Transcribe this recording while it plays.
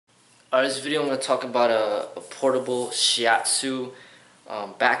This video I'm going to talk about a portable shiatsu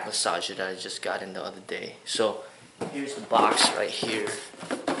back massager that I just got in the other day. So here's the box right here.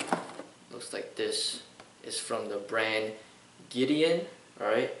 Looks like this. It's from the brand Gideon.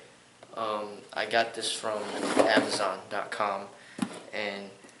 Alright, I got this from Amazon.com, and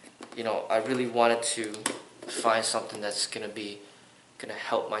you know, I really wanted to find something that's gonna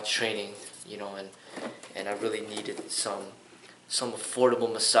help my training, you know, and I really needed some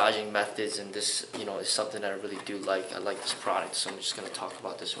affordable massaging methods, and this, you know, is something that I really do like. I like this product, so I'm just gonna talk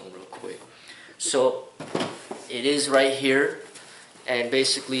about this one real quick. So it is right here, and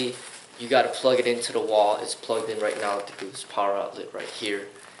basically you got to plug it into the wall. It's plugged in right now through this power outlet right here,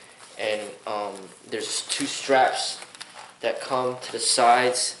 and there's two straps that come to the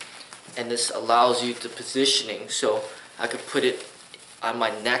sides, and this allows you the positioning. So I could put it on my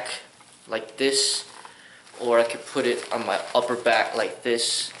neck like this, or I could put it on my upper back like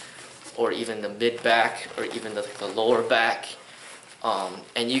this, or even the mid back, or even the lower back.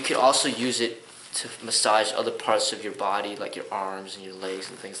 And you could also use it to massage other parts of your body, like your arms and your legs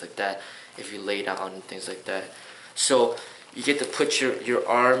and things like that, if you lay down and things like that. So you get to put your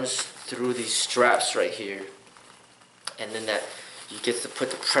arms through these straps right here, and then that you get to put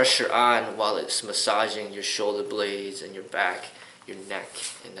the pressure on while it's massaging your shoulder blades and your back, your neck,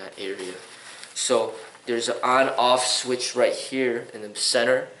 in that area. So there's an on-off switch right here in the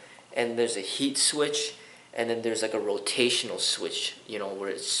center, and there's a heat switch, and then there's like a rotational switch, you know, where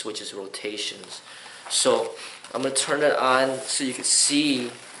it switches rotations. So I'm going to turn it on so you can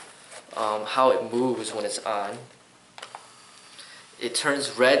see how it moves when it's on. It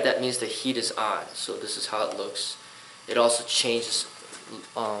turns red, that means the heat is on. So this is how it looks. It also changes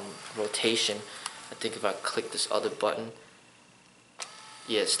rotation. I think if I click this other button,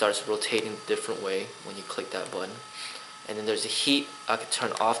 yeah, it starts rotating a different way when you click that button. And then there's the heat. I can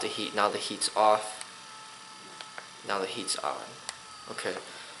turn off the heat. Now the heat's off. Now the heat's on. Okay,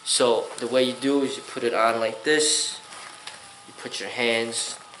 so the way you do is you put it on like this. You put your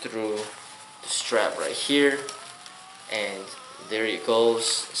hands through the strap right here, and there it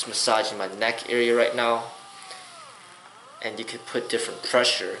goes. It's massaging my neck area right now. And you can put different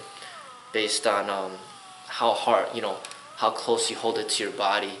pressure based on how hard, you know, how close you hold it to your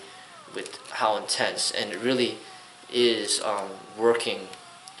body, with how intense. And it really is working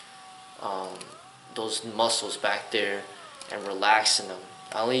those muscles back there and relaxing them.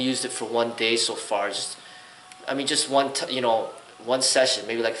 I only used it for 1 day so far. Just one session,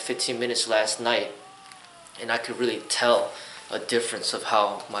 maybe like 15 minutes last night, and I could really tell a difference of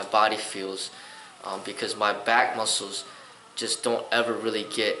how my body feels, because my back muscles just don't ever really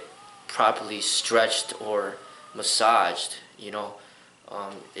get properly stretched or massaged. You know,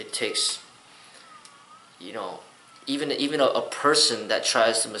 it takes, you know, even a person that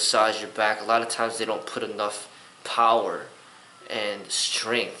tries to massage your back, a lot of times they don't put enough power and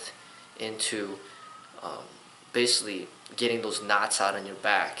strength into basically getting those knots out on your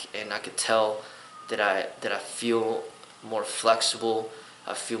back. And I could tell that I feel more flexible.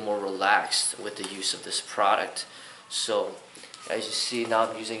 I feel more relaxed with the use of this product. So as you see, now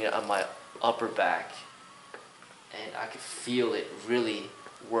I'm using it on my upper back, and I can feel it really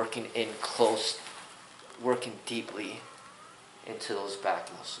working in close, working deeply into those back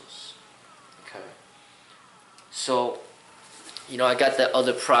muscles. Okay. So, you know, I got that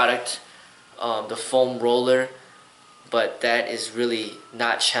other product, the foam roller, but that is really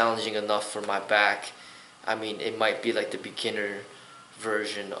not challenging enough for my back. I mean, it might be like the beginner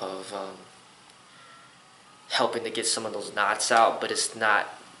version of helping to get some of those knots out, but it's not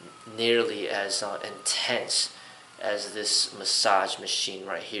nearly as intense as this massage machine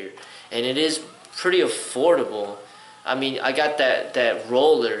right here. And it is pretty affordable. I mean, I got that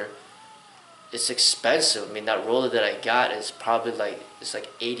roller. It's expensive. I mean, that roller that I got is probably like, it's like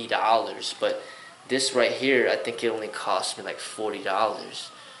 $80, but this right here, I think it only cost me like $40.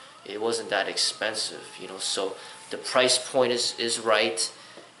 It wasn't that expensive, you know. So the price point is right,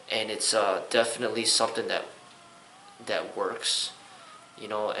 and it's definitely something that works, you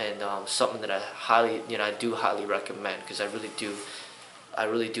know, and something that I do highly recommend, because I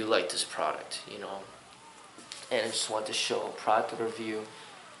really do like this product, you know. And I just want to show a product review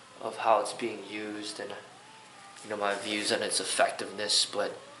of how it's being used, and you know, my views on its effectiveness.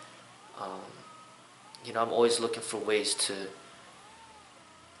 But you know, I'm always looking for ways to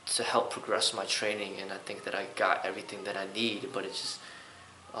help progress my training, and I think that I got everything that I need. But it's just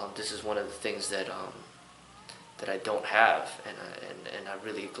this is one of the things that I don't have, and I'm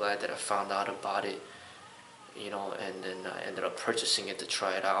really glad that I found out about it, you know, and then I ended up purchasing it to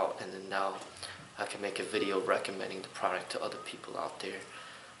try it out, and then now I can make a video recommending the product to other people out there.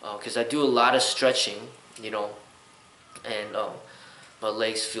 because I do a lot of stretching, you know, and my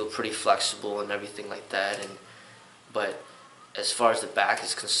legs feel pretty flexible and everything like that. But as far as the back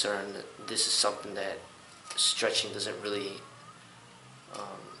is concerned, this is something that stretching doesn't really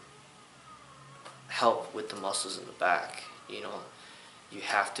help with the muscles in the back. You know, you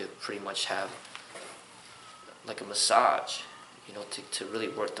have to pretty much have like a massage, you know, to really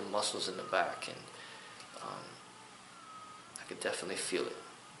work the muscles in the back, and I could definitely feel it,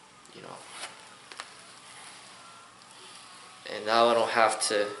 you know. And now I don't have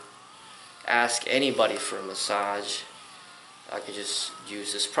to ask anybody for a massage. I could just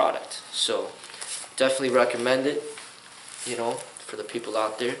use this product. So definitely recommend it, you know, for the people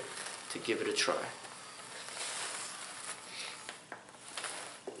out there to give it a try.